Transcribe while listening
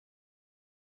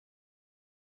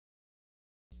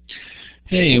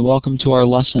Hey, welcome to our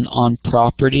lesson on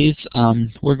properties.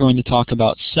 We're going to talk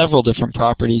about several different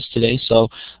properties today, so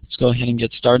let's go ahead and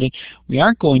get started. We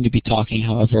aren't going to be talking,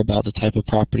 however, about the type of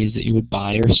properties that you would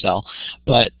buy or sell,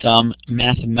 but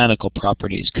mathematical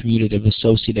properties, commutative,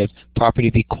 associative, property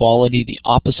of equality, the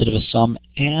opposite of a sum,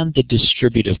 and the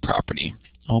distributive property.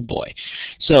 Oh boy.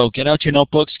 So get out your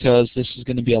notebooks because this is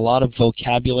going to be a lot of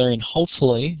vocabulary and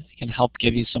hopefully it can help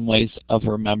give you some ways of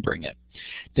remembering it.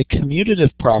 The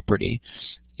commutative property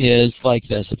is like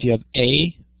this. If you have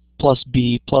A plus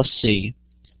B plus C,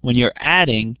 when you're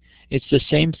adding, it's the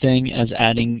same thing as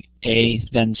adding A,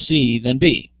 then C, then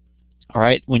B. All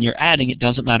right? When you're adding, it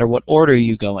doesn't matter what order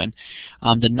you go in.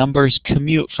 The numbers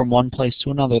commute from one place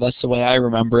to another. That's the way I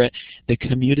remember it. The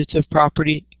commutative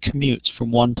property commutes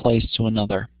from one place to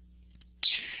another.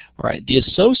 All right, the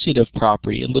associative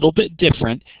property, a little bit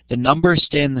different. The numbers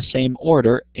stay in the same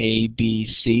order, A,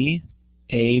 B, C,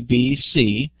 A, B,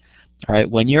 C, all right,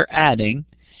 when you're adding,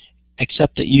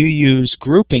 except that you use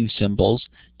grouping symbols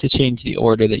to change the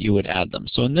order that you would add them.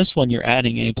 So in this one, you're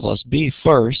adding A plus B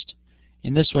first.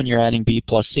 In this one, you're adding B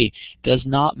plus C. It does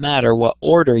not matter what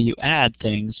order you add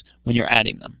things when you're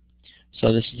adding them.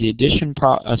 So this is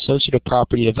the associative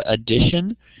property of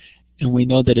addition. And we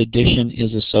know that addition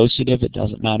is associative. It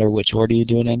doesn't matter which order you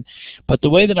do it in. But the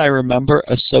way that I remember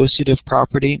associative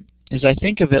property is I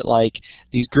think of it like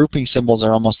these grouping symbols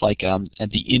are almost like at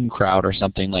the in crowd or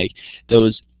something. Like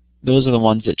those are the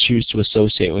ones that choose to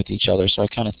associate with each other. So I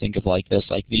kind of think of like this,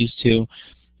 like these two.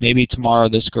 Maybe tomorrow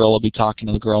this girl will be talking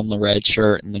to the girl in the red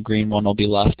shirt and the green one will be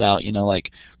left out, you know,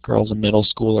 like girls in middle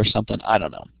school or something. I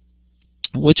don't know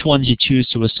which ones you choose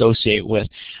to associate with.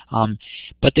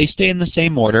 But they stay in the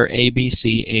same order, A, B,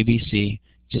 C, A, B, C.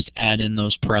 Just add in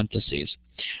those parentheses.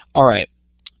 All right.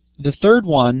 The third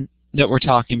one that we're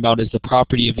talking about is the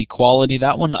property of equality.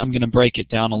 That one I'm going to break it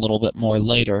down a little bit more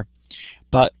later.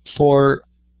 But for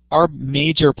our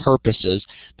major purposes,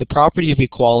 the property of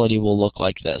equality will look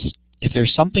like this. If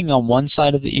there's something on one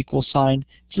side of the equal sign,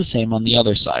 it's the same on the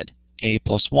other side. A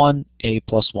plus 1, A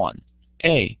plus 1.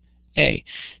 A.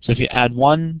 So if you add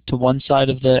 1 to one side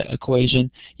of the equation,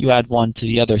 you add 1 to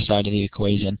the other side of the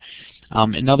equation.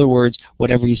 In other words,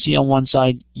 whatever you see on one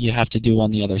side, you have to do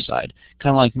on the other side.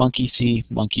 Kind of like monkey see,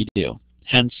 monkey do.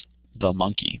 Hence, the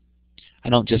monkey. I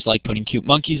don't just like putting cute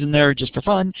monkeys in there just for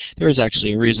fun. There is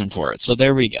actually a reason for it. So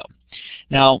there we go.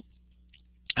 Now,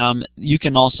 you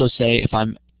can also say if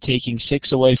I'm taking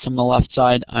 6 away from the left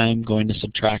side, I'm going to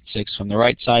subtract 6 from the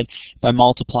right side. If I'm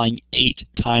multiplying 8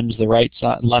 times the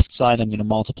left side, I'm going to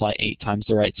multiply 8 times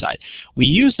the right side. We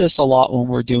use this a lot when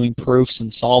we're doing proofs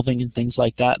and solving and things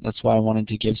like that. That's why I wanted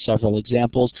to give several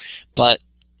examples. But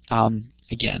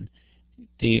again,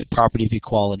 the property of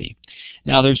equality.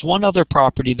 Now there's one other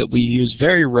property that we use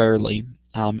very rarely,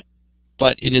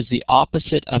 but it is the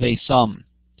opposite of a sum.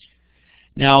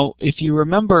 Now if you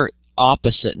remember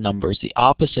opposite numbers, the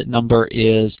opposite number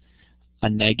is a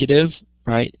negative,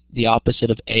 right? The opposite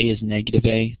of A is negative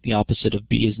A. The opposite of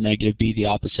B is negative B. The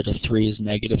opposite of 3 is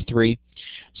negative 3.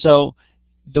 So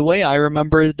the way I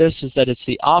remember this is that it's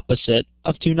the opposite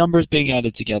of two numbers being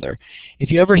added together.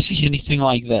 If you ever see anything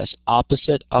like this,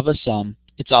 opposite of a sum,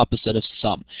 it's opposite of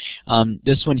sum.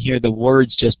 This one here, the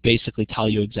words just basically tell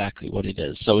you exactly what it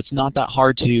is. So it's not that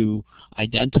hard to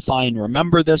identify and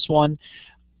remember this one,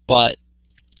 but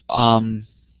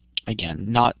again,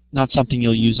 not something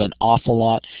you'll use an awful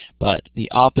lot, but the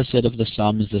opposite of the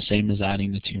sum is the same as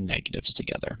adding the two negatives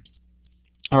together.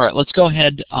 All right, let's go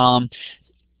ahead,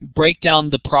 break down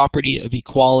the property of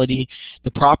equality.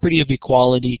 The property of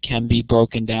equality can be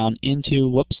broken down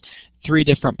into, 3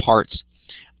 different parts.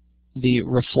 The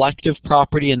reflective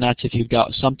property, and that's if you've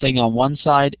got something on one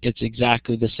side, it's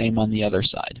exactly the same on the other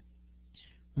side.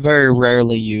 Very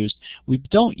rarely used. We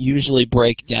don't usually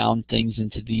break down things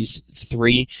into these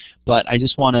 3, but I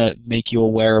just want to make you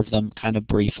aware of them kind of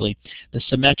briefly. The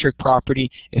symmetric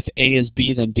property, if A is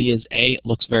B, then B is A. It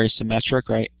looks very symmetric,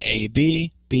 right? A,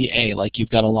 B, B, A, like you've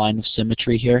got a line of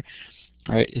symmetry here.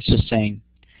 All right, it's just saying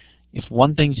if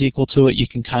one thing's equal to it, you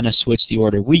can kind of switch the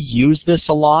order. We use this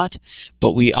a lot,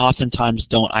 but we oftentimes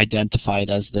don't identify it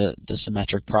as the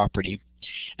symmetric property.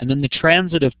 And then the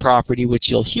transitive property, which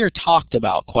you'll hear talked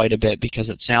about quite a bit because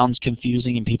it sounds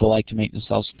confusing and people like to make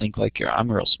themselves think like, I'm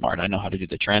real smart, I know how to do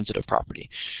the transitive property.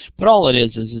 But all it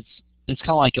is it's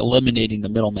kind of like eliminating the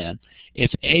middleman.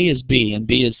 If A is B and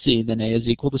B is C, then A is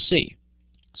equal to C.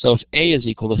 So if A is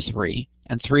equal to 3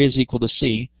 and 3 is equal to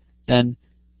C, then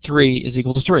 3 is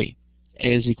equal to 3.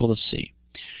 A is equal to C.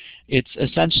 It's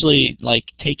essentially like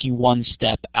taking one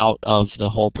step out of the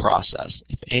whole process.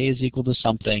 If A is equal to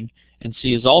something and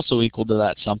C is also equal to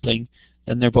that something,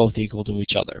 then they're both equal to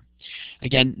each other.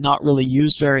 Again, not really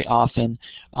used very often,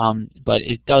 but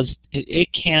it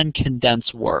can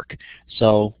condense work.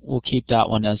 So we'll keep that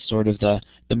one as sort of the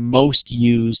most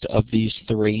used of these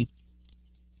three.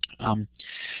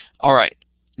 All right,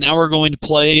 now we're going to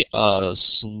play a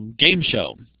game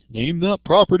show. Name that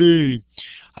property.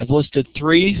 I've listed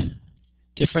three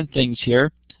different things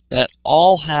here that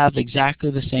all have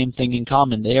exactly the same thing in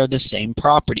common. They are the same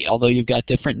property, although you've got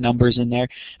different numbers in there,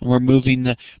 and we're moving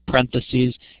the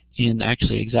parentheses in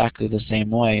actually exactly the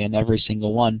same way in every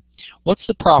single one. What's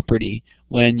the property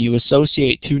when you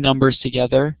associate two numbers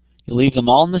together? You leave them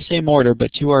all in the same order,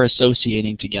 but two are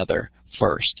associating together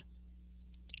first,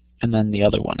 and then the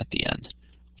other one at the end.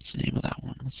 What's the name of that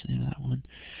one? What's the name of that one?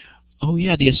 Oh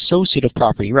yeah, the associative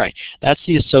property, right. That's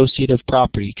the associative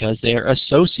property because they are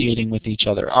associating with each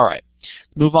other. All right,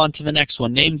 move on to the next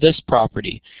one. Name this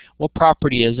property. What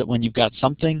property is it when you've got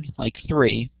something like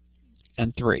 3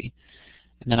 and 3?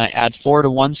 And then I add 4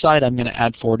 to one side, I'm going to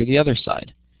add 4 to the other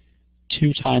side.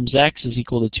 2 times x is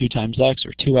equal to 2 times x,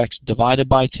 or 2x divided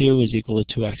by 2 is equal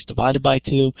to 2x divided by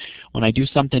 2. When I do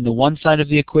something to one side of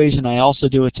the equation, I also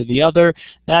do it to the other.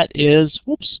 That is,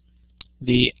 whoops,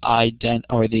 I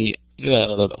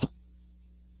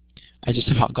just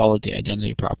about call it the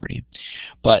identity property.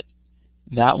 But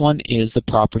that one is the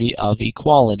property of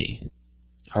equality.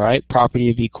 All right, property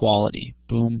of equality.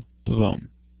 Boom, boom.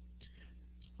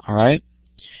 All right.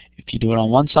 If you do it on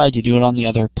one side, you do it on the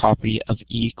other, property of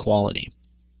equality.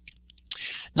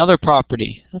 Another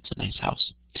property, that's a nice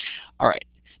house. All right,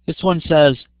 this one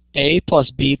says A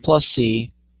plus B plus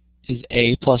C is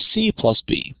A plus C plus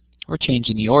B. We're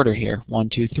changing the order here. 1,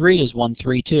 2, 3 is 1,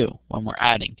 3, 2 when we're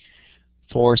adding.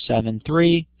 4, 7,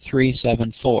 3, 3,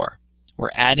 7, 4. We're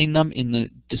adding them in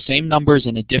the same numbers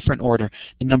in a different order.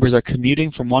 The numbers are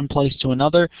commuting from one place to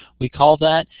another. We call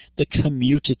that the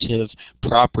commutative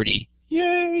property.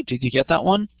 Yay! Did you get that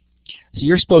one? So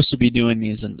you're supposed to be doing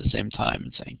these at the same time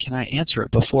and saying, can I answer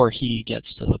it before he gets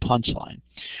to the punchline?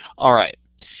 All right.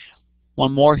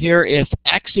 One more here. If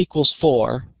x equals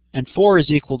 4 and 4 is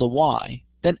equal to y,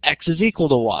 then x is equal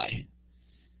to y.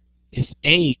 If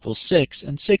a equals 6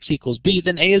 and 6 equals b,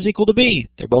 then a is equal to b.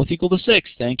 They're both equal to 6.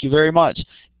 Thank you very much.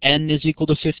 N is equal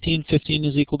to 15, 15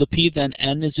 is equal to p, then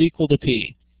n is equal to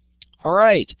p. All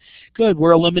right. Good.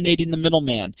 We're eliminating the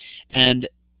middleman. And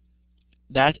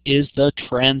that is the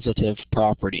transitive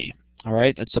property. All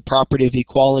right, that's a property of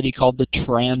equality called the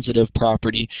transitive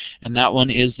property, and that one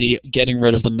is the getting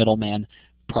rid of the middleman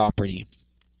property.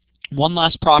 One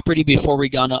last property before we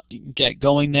get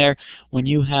going there. When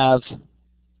you have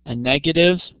a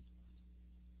negative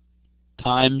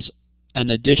times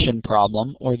an addition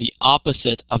problem, or the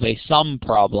opposite of a sum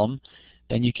problem,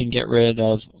 then you can give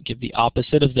the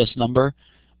opposite of this number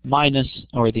minus,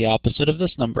 or the opposite of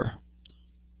this number,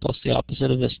 plus the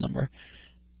opposite of this number.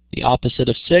 The opposite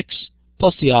of 6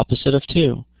 plus the opposite of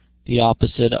 2. The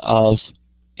opposite of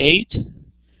 8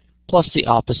 plus the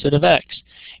opposite of x.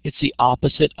 It's the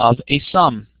opposite of a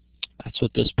sum. That's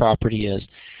what this property is.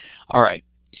 All right.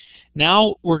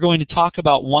 Now we're going to talk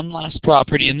about one last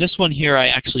property, and this one here I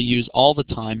actually use all the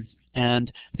time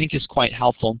and I think is quite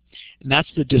helpful, and that's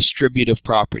the distributive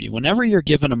property. Whenever you're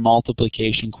given a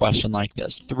multiplication question like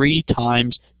this, 3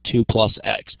 times 2 plus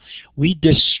x, we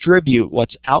distribute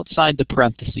what's outside the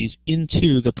parentheses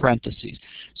into the parentheses.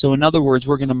 So in other words,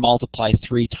 we're going to multiply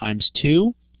 3 times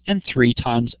 2 and 3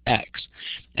 times x.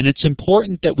 And it's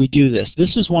important that we do this.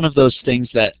 This is one of those things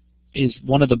that is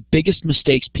one of the biggest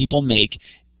mistakes people make,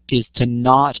 is to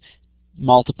not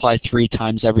multiply 3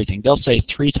 times everything. They'll say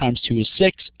 3 times 2 is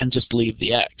 6 and just leave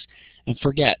the x. And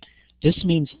forget, this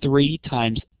means 3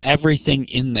 times everything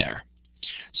in there.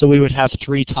 So we would have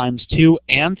 3 times 2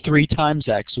 and 3 times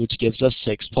x, which gives us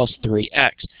 6 plus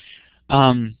 3x.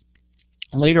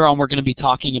 Later on, we're going to be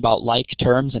talking about like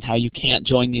terms and how you can't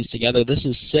join these together. This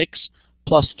is 6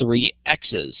 plus 3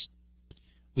 x's.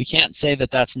 We can't say that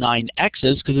that's 9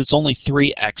 x's because it's only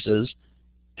 3 x's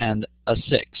and a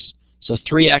 6. So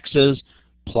 3 x's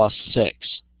plus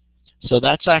 6. So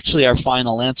that's actually our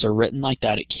final answer written like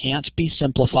that. It can't be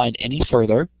simplified any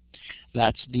further.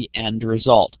 That's the end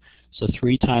result. So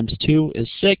 3 times 2 is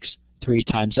 6. 3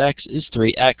 times x is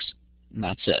 3x. And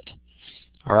that's it.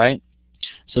 All right?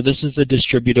 So this is the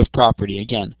distributive property.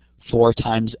 Again, 4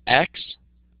 times x,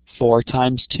 4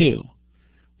 times 2.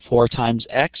 4 times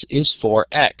x is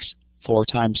 4x. 4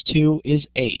 times 2 is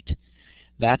 8.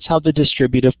 That's how the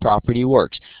distributive property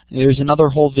works. There's another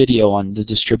whole video on the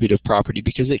distributive property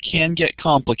because it can get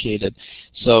complicated.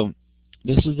 So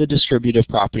this is the distributive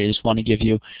property. I just want to give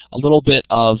you a little bit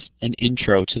of an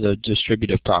intro to the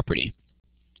distributive property.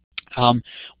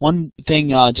 One thing,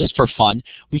 just for fun,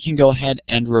 we can go ahead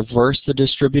and reverse the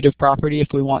distributive property if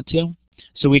we want to.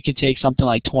 So we could take something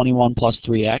like 21 plus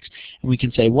 3x, and we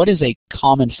can say, what is a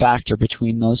common factor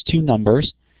between those two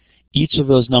numbers? Each of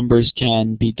those numbers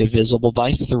can be divisible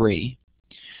by 3.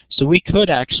 So we could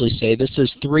actually say this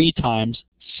is 3 times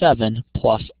 7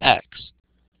 plus x.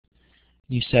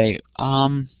 You say,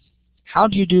 how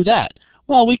do you do that?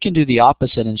 Well, we can do the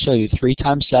opposite and show you 3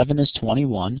 times 7 is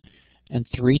 21, and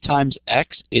 3 times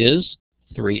x is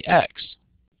 3x.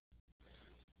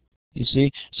 You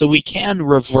see? So we can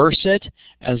reverse it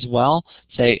as well.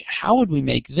 Say, how would we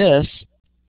make this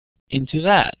into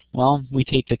that? Well, we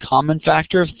take the common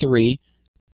factor of 3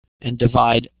 and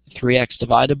divide 3x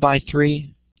divided by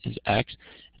 3 is x.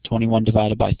 21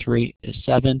 divided by 3 is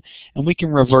 7. And we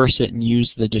can reverse it and use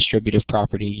the distributive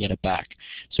property to get it back.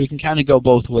 So we can kind of go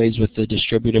both ways with the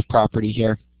distributive property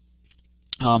here.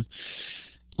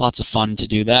 Lots of fun to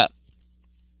do that.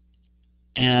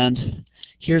 And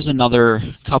here's another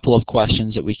couple of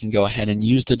questions that we can go ahead and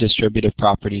use the distributive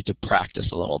property to practice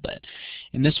a little bit.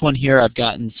 In this one here, I've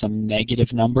gotten some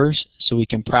negative numbers, so we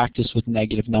can practice with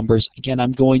negative numbers. Again,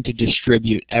 I'm going to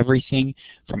distribute everything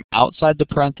from outside the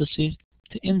parentheses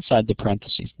to inside the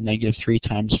parentheses. Negative 3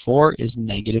 times 4 is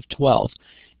negative 12.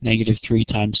 Negative 3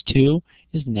 times 2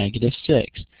 is negative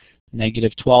 6.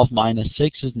 Negative 12 minus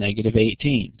 6 is negative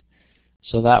 18.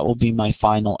 So that will be my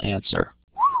final answer.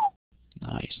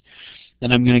 Nice.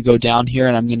 Then I'm going to go down here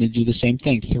and I'm going to do the same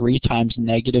thing. 3 times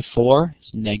negative 4 is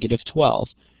negative 12.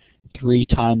 3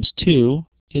 times 2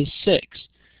 is 6.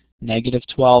 Negative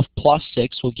 12 plus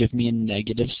 6 will give me a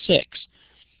negative 6.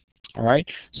 All right,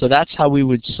 so that's how we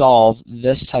would solve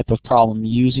this type of problem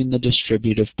using the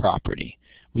distributive property.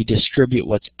 We distribute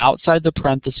what's outside the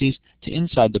parentheses to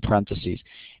inside the parentheses.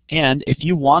 And if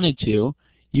you wanted to,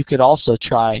 you could also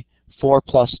try 4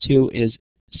 plus 2 is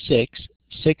 6.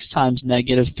 6 times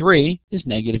negative 3 is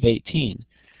negative 18.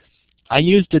 I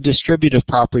used the distributive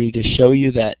property to show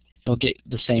you that you'll get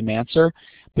the same answer,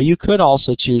 but you could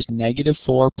also choose negative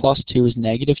 4 plus 2 is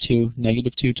negative 2.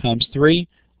 Negative 2 times 3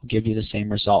 will give you the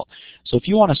same result. So if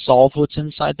you want to solve what's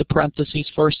inside the parentheses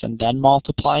first and then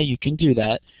multiply, you can do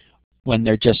that when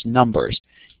they're just numbers.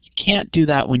 You can't do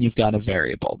that when you've got a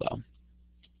variable, though.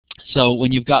 So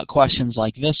when you've got questions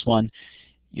like this one,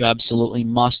 you absolutely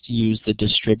must use the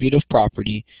distributive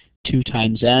property. 2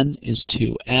 times n is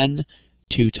 2n.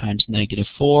 2 times negative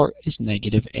 4 is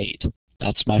negative 8.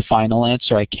 That's my final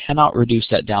answer. I cannot reduce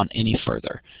that down any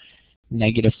further.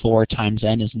 Negative 4 times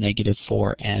n is negative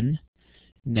 4n.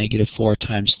 Negative 4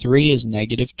 times 3 is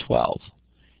negative 12.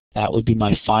 That would be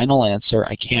my final answer.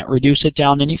 I can't reduce it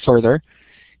down any further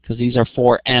because these are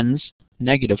 4 n's,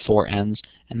 negative 4 n's,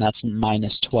 and that's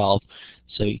minus 12.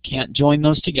 So you can't join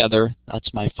those together.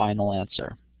 That's my final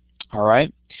answer. All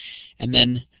right? And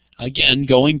then, again,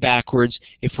 going backwards,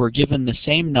 if we're given the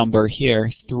same number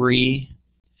here, 3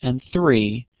 and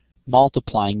 3,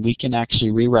 multiplying, we can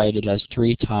actually rewrite it as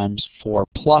 3 times 4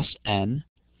 plus n,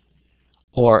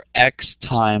 or x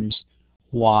times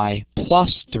y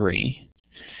plus 3,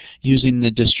 using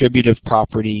the distributive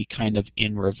property kind of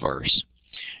in reverse.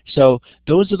 So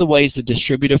those are the ways the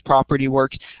distributive property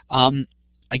works.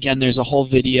 Again, there's a whole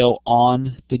video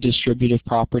on the distributive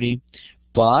property,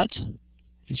 but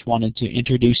I just wanted to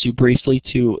introduce you briefly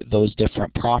to those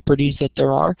different properties that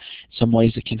there are, some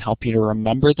ways that can help you to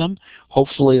remember them.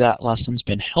 Hopefully that lesson's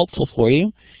been helpful for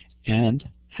you, and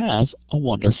have a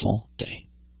wonderful day.